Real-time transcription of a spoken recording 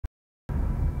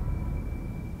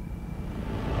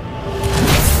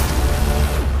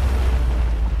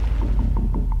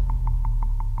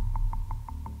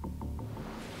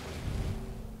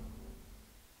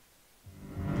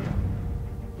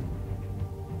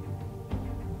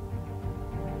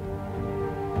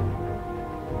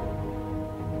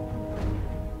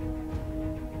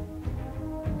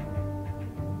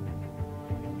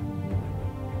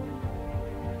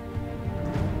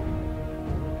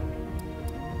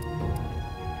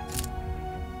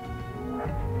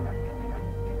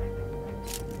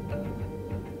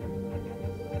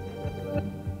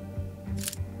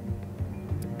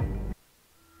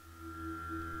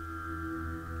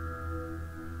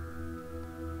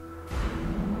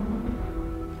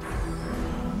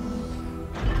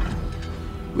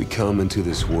We come into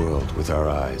this world with our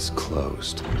eyes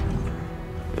closed.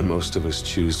 And most of us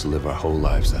choose to live our whole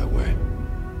lives that way.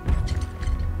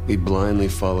 We blindly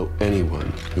follow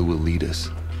anyone who will lead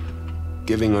us,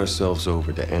 giving ourselves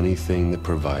over to anything that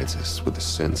provides us with a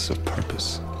sense of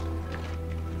purpose.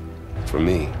 For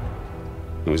me,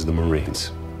 it was the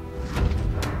Marines.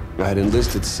 I had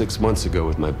enlisted 6 months ago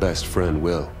with my best friend,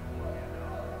 Will.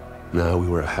 Now we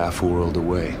were a half a world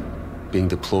away, being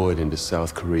deployed into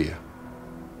South Korea.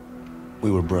 We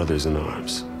were brothers in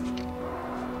arms.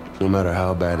 No matter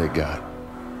how bad it got,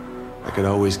 I could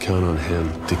always count on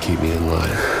him to keep me in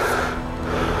line.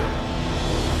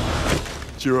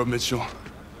 Cheer up, Mitchell.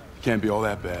 Can't be all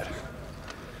that bad. I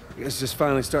guess it's just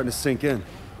finally starting to sink in.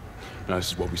 No,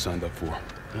 this is what we signed up for.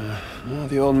 Well,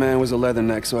 the old man was a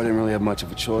leatherneck, so I didn't really have much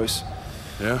of a choice.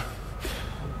 Yeah?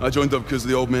 I joined up because of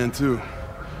the old man, too.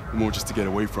 More just to get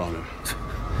away from him.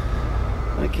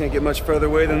 I can't get much further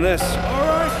away than this.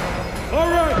 All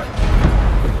right!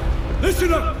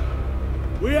 Listen up!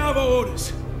 We have our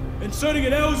orders. Inserting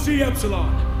an LZ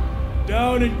Epsilon.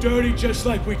 Down and dirty just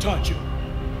like we taught you.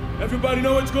 Everybody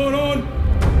know what's going on?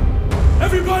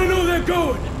 Everybody know they're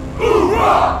going!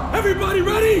 Hoorah! Everybody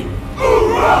ready?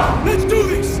 Hoorah! Let's do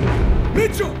this!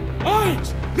 Mitchell,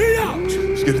 Hines, lead out!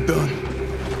 Let's get it done.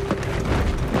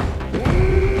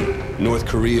 North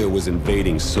Korea was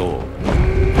invading Seoul.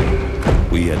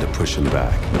 We had to push him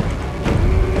back.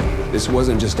 This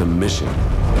wasn't just a mission.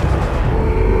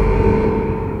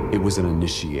 It was an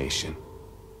initiation.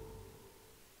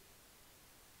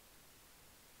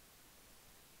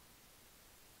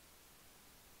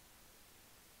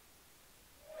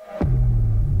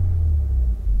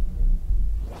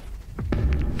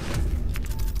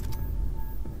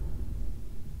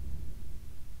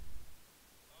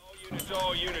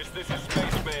 All units, this is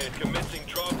Spaceman, commencing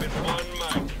drop in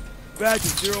 1 mic.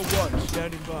 Badger 01,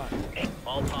 standing by.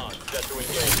 All pods, set to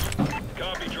engage.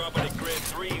 Copy, dropping at grid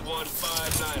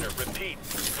 3159er. Repeat,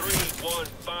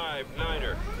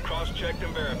 3159er. Cross-checked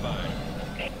and verified.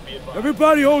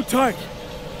 Everybody hold tight.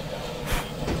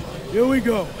 Here we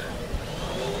go.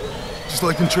 Just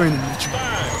like in training, Mitchell.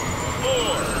 5, 4,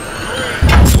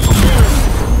 3, 2,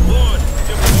 1,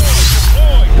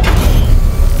 deploy!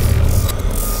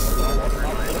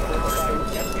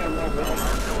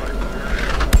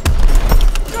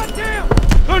 Goddamn!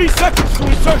 30 seconds to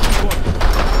insertion point.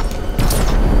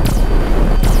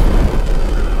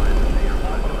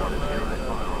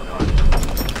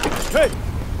 Hey!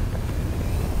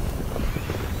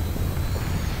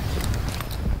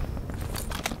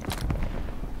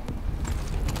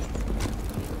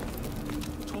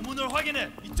 조문을 확인해.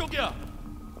 이쪽이야.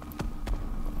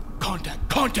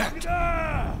 Contact!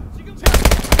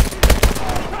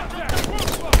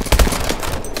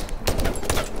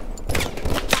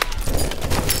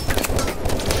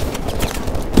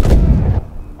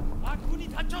 아군이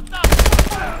다쳤다.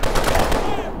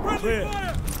 Clear.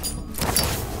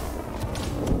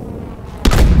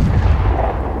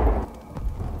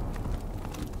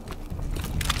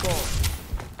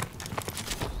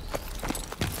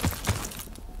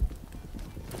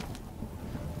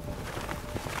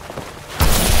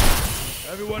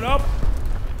 Everyone up?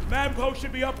 Command post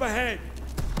should be up ahead.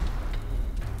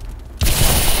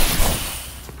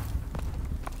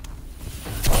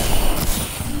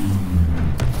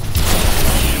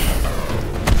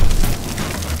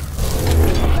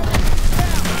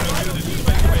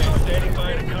 Standing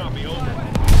by to copy, over.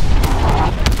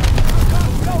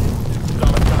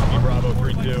 Solid copy, Bravo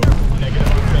 3-2.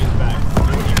 Negative, trace back. Do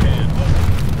what you can.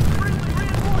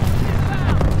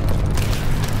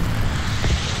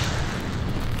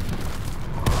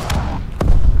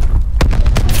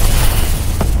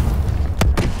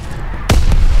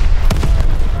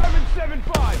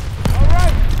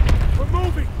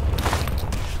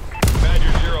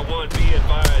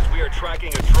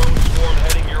 Tracking a drone swarm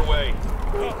heading your way.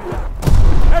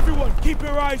 Everyone, keep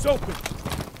your eyes open.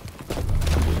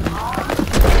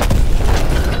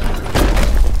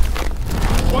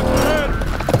 Watch your head.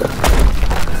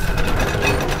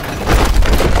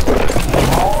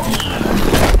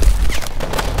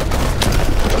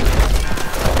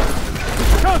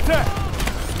 Contact!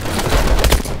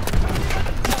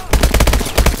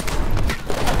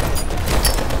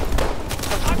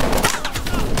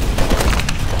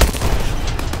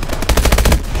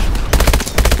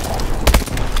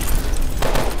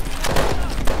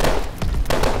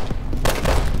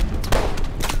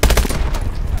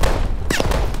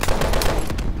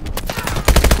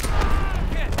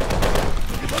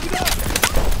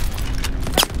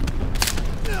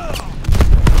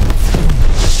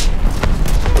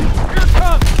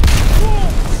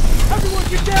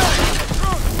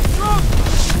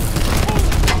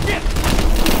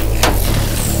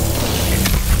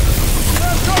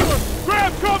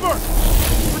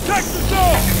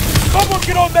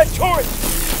 that turret!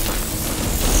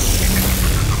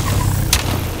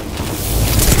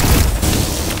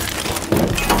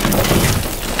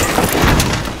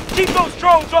 Keep those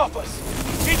drones off us!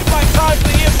 Need to find time for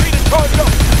the EMP to charge up!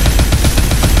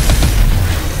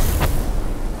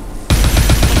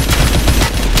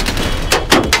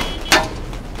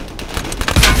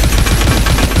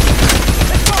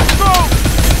 Let's go through!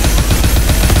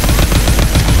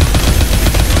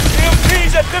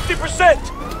 EMP's at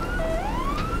 50%!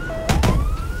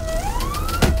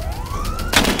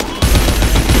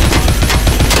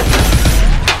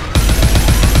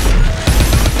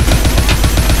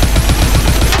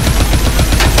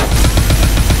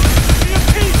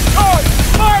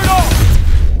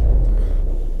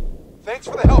 Thanks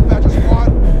for the help, Badger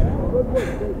Squad.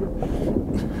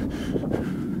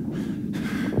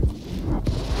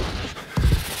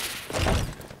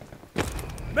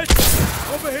 Mitchell,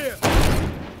 over here.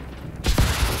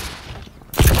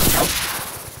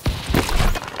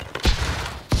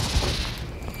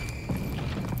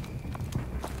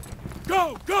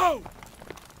 Go, go!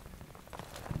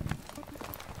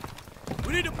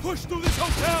 We need to push through this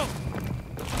hotel.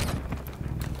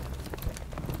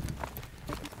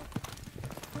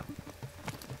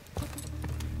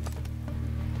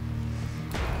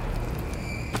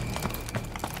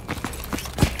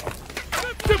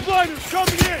 Zipliners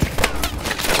coming in!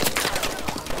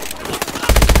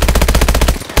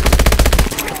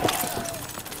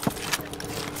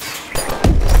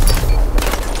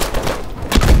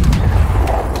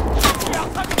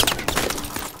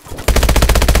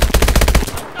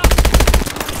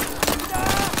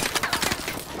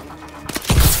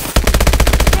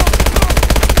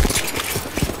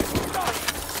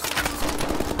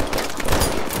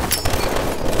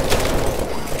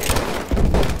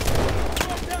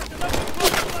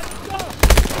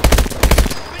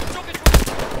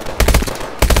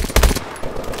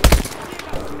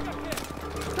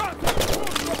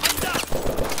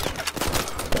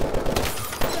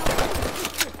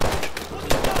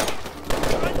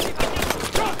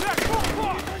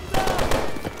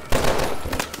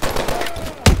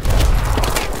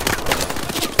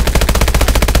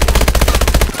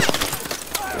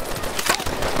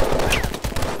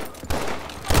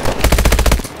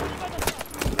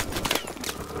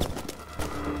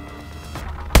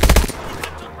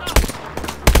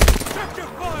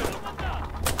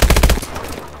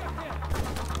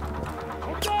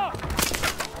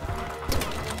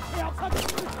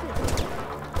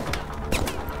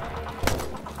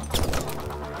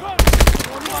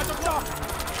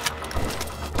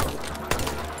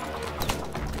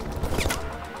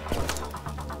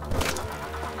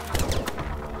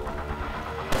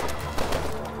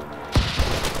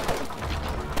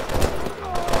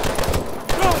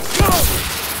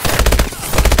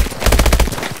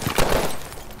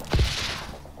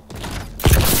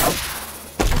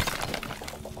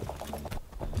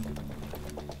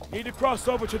 Need to cross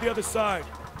over to the other side.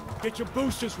 Get your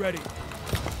boosters ready.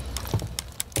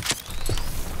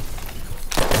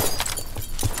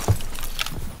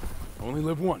 Only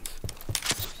live once.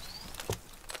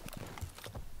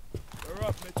 We're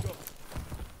up, Mitchell.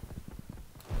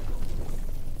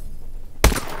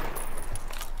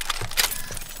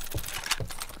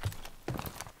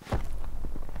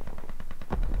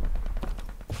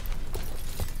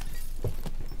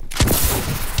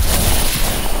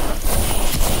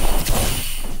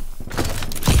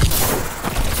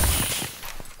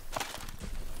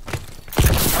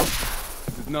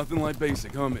 Nothing like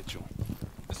basic, huh, Mitchell?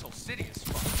 This whole city is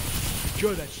fucked.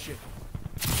 Secure that shit.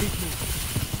 Keep moving.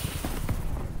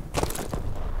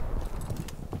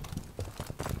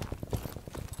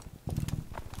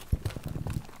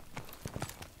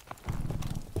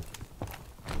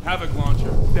 Havoc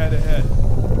launcher, dead ahead.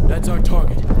 That's our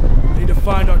target. We need to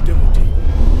find our demo team.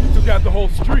 They took out the whole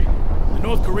street. The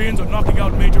North Koreans are knocking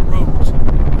out major roads.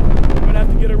 We're gonna have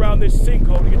to get around this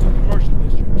sinkhole to get to the commercial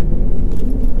district.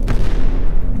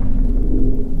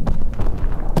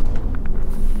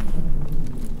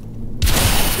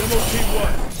 Demo Team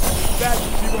 1.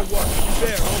 Badger 01. You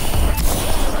there, over.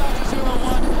 Badger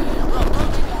 01. We're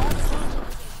approaching the HAMA.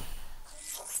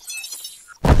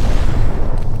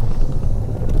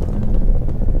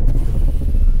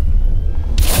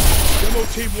 Demo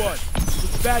Team 1. This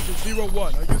is Badger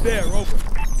 01. Are you there, over?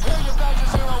 Hear you, Badger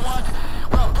 01.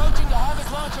 We're approaching the HAMA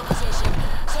launcher position.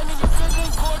 Sending you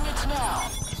fiddling coordinates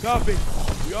now. Copy.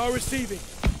 We are receiving.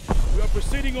 We are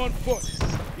proceeding on foot.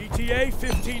 ETA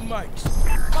 15 mics.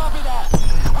 Copy that.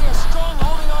 We are strong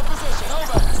holding our position.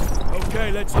 Over.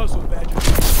 Okay, let's hustle, Badger.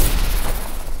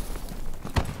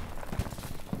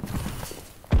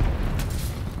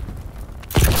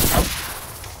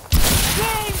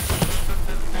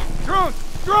 Drone!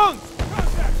 Drone!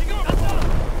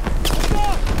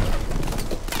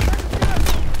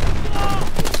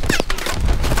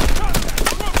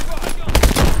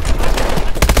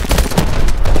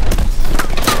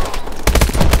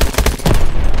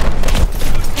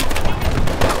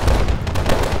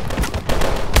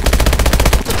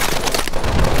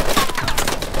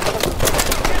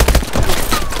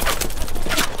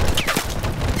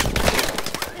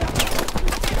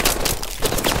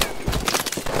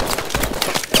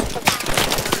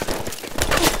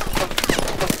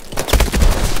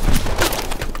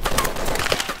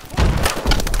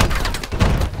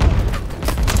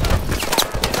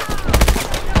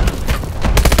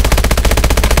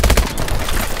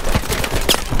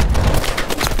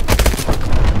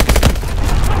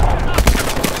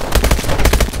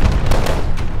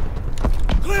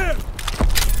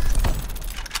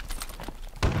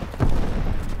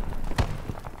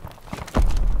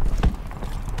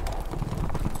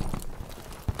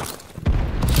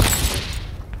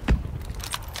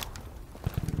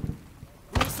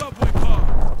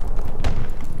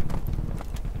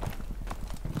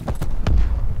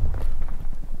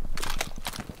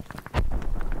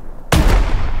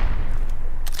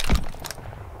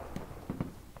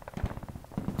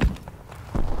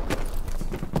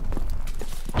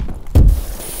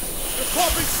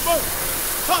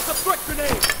 Toss a brick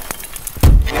grenade!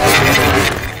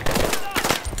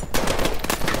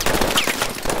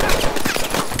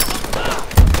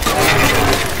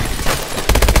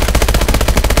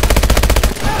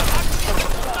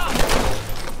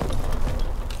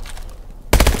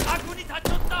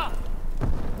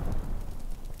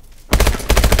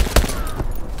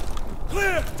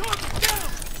 Clear! Target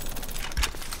down!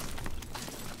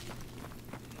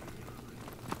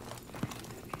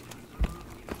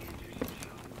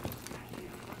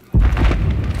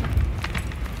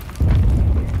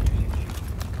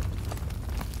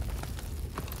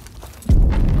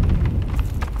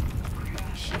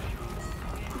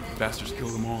 Bastards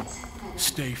killed them all.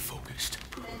 Stay focused.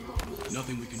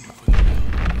 Nothing we can do for them now.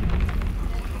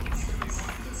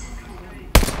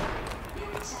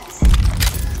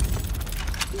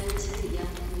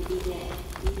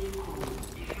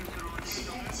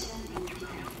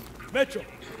 Metro,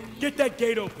 get that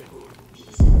gate open.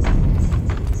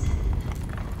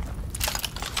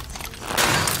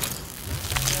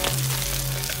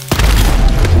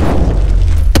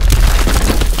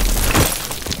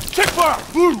 Check fire!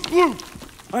 Blue!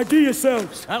 ID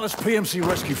yourselves. Atlas PMC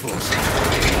Rescue Force.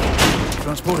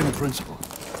 Transporting a principal.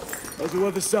 How's the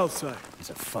weather south side? It's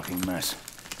a fucking mess.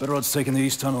 Better odds taking the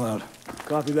east tunnel out.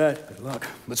 Copy that. Good luck.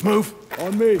 Let's move.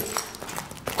 On me.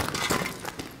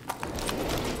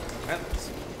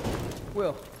 Atlas.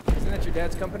 Will, isn't that your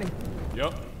dad's company?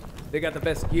 Yup. They got the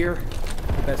best gear,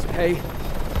 the best pay.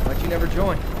 Why'd you never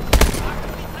join?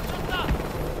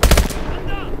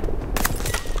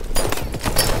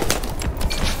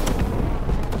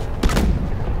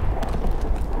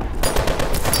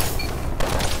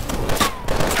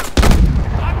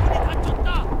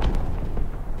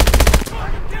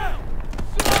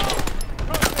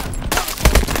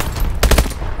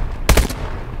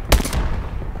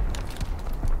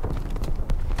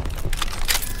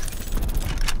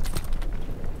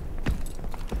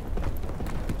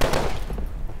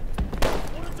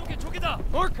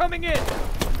 More coming in!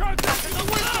 Contact in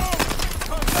the window!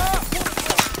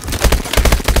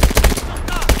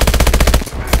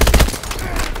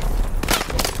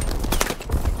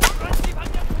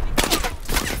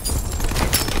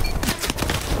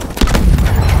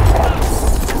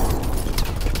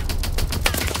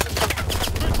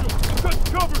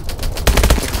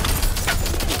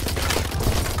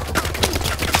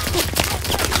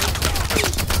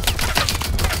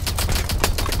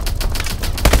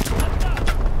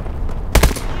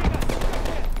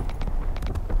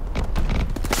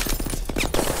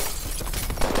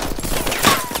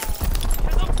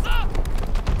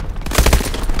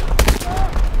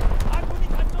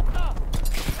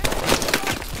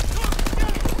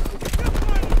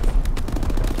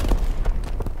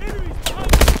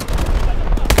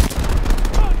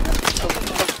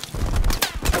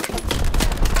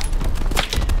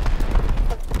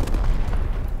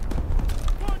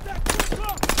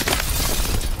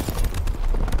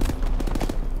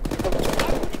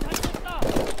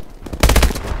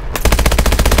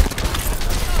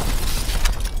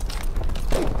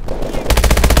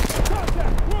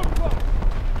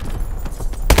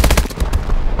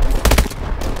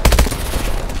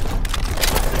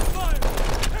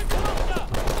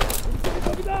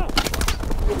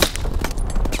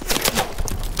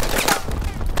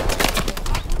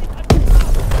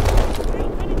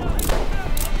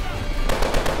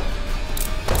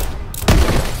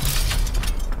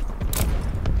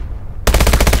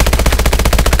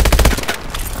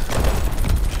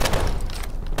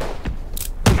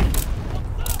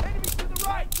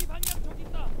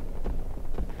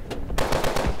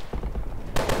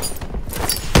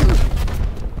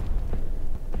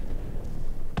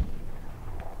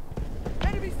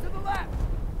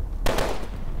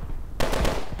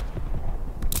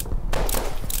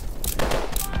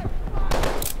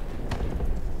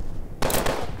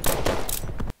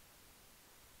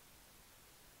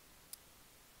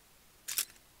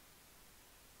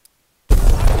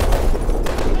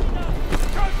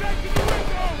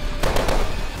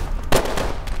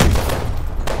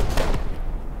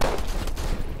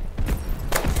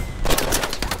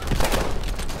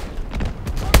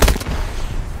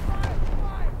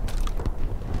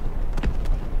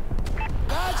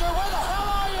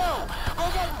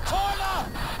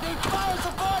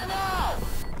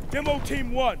 Demo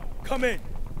Team 1, come in.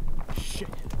 Shit.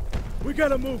 We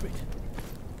gotta move it.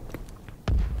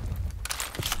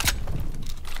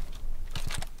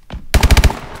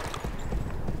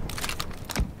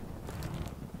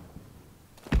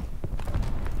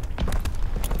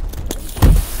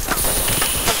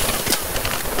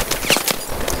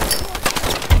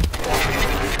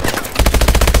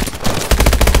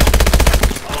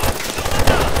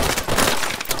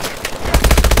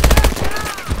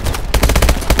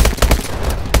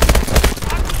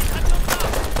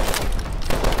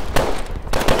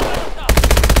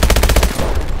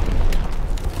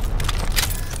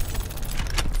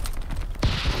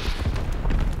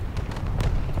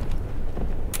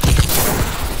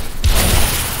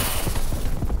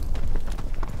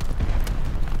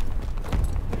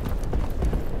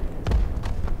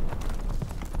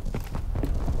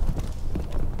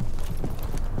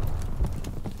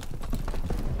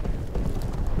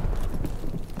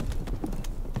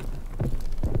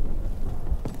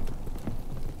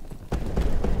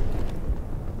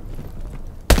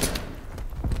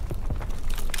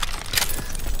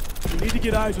 We need to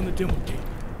get eyes on the demo team.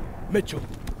 Mitchell,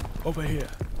 over here.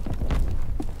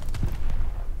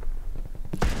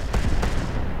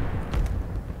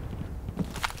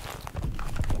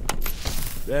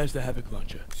 There's the Havoc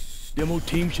launcher. Demo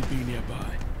team should be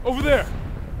nearby. Over there!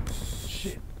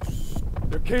 Shit.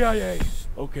 They're KIA.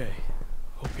 Okay.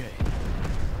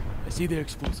 I see their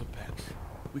explosive packs.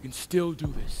 We can still do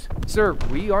this. Sir,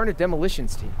 we aren't a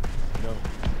demolitions team. No,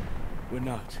 we're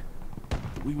not.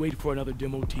 We wait for another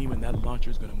demo team and that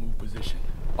launcher's gonna move position.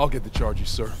 I'll get the charges,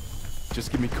 sir.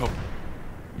 Just give me cover.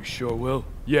 You sure will?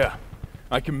 Yeah,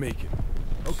 I can make it.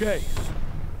 Okay.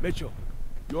 Mitchell,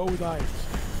 you're with Irons.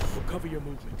 We'll cover your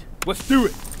movement. Let's do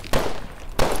it!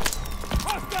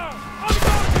 Hostile! On the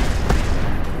ground!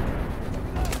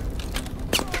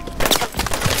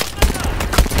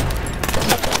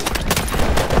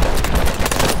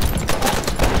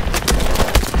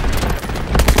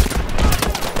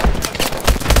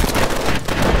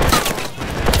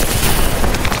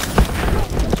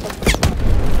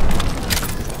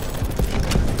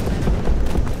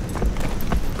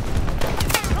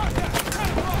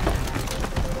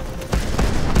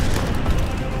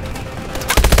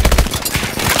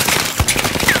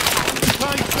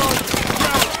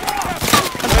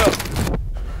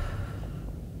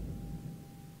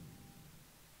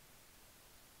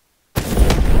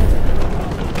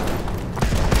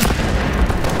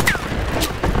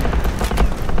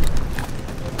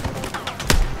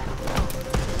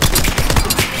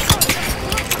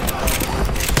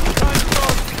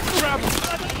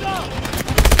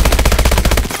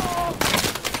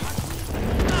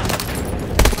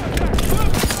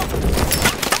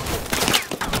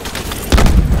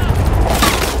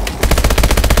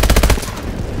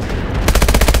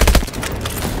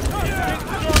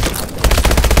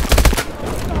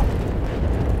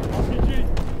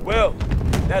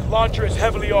 That launcher is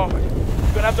heavily armored.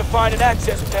 You're gonna have to find an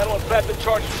access panel and plant the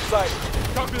charges inside.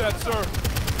 Copy that, sir.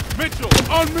 Mitchell,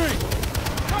 on me!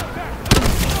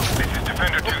 This is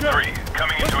Defender 2-3,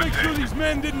 coming into Let's make sure assist. these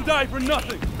men didn't die for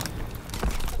nothing.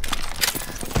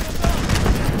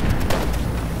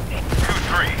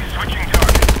 2-3, switching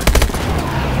target.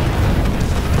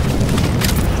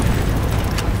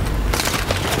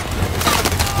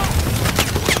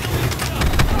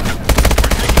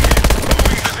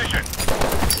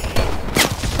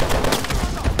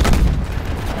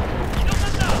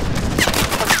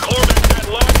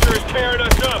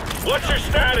 What's your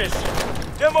status?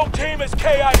 Demo team is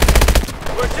KIA.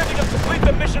 We're attempting to complete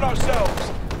the mission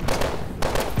ourselves.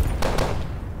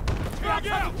 Back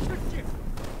out!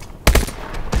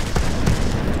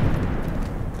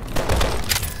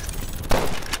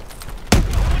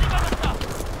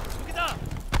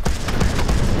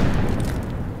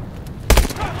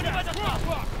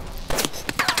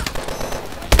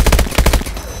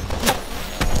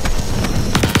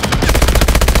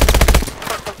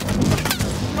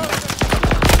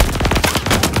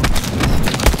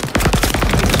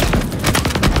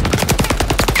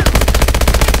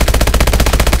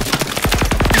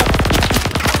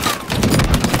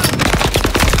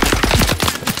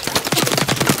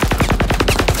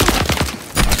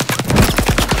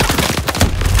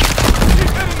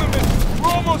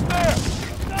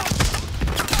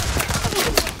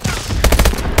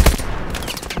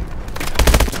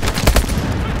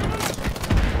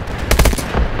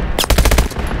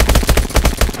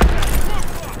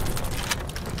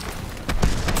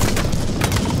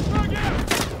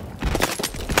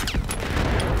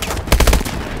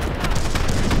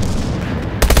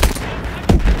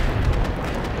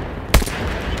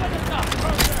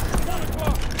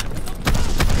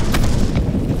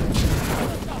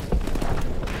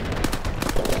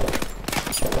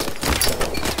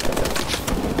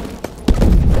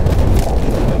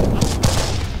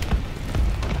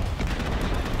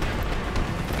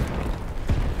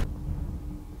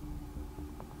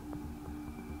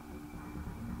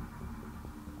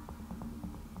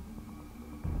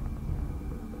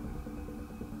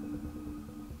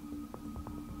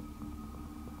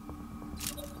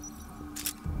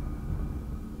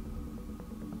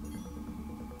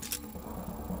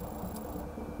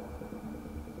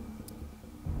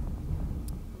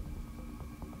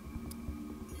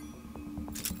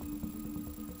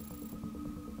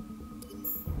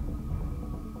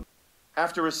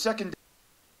 After a second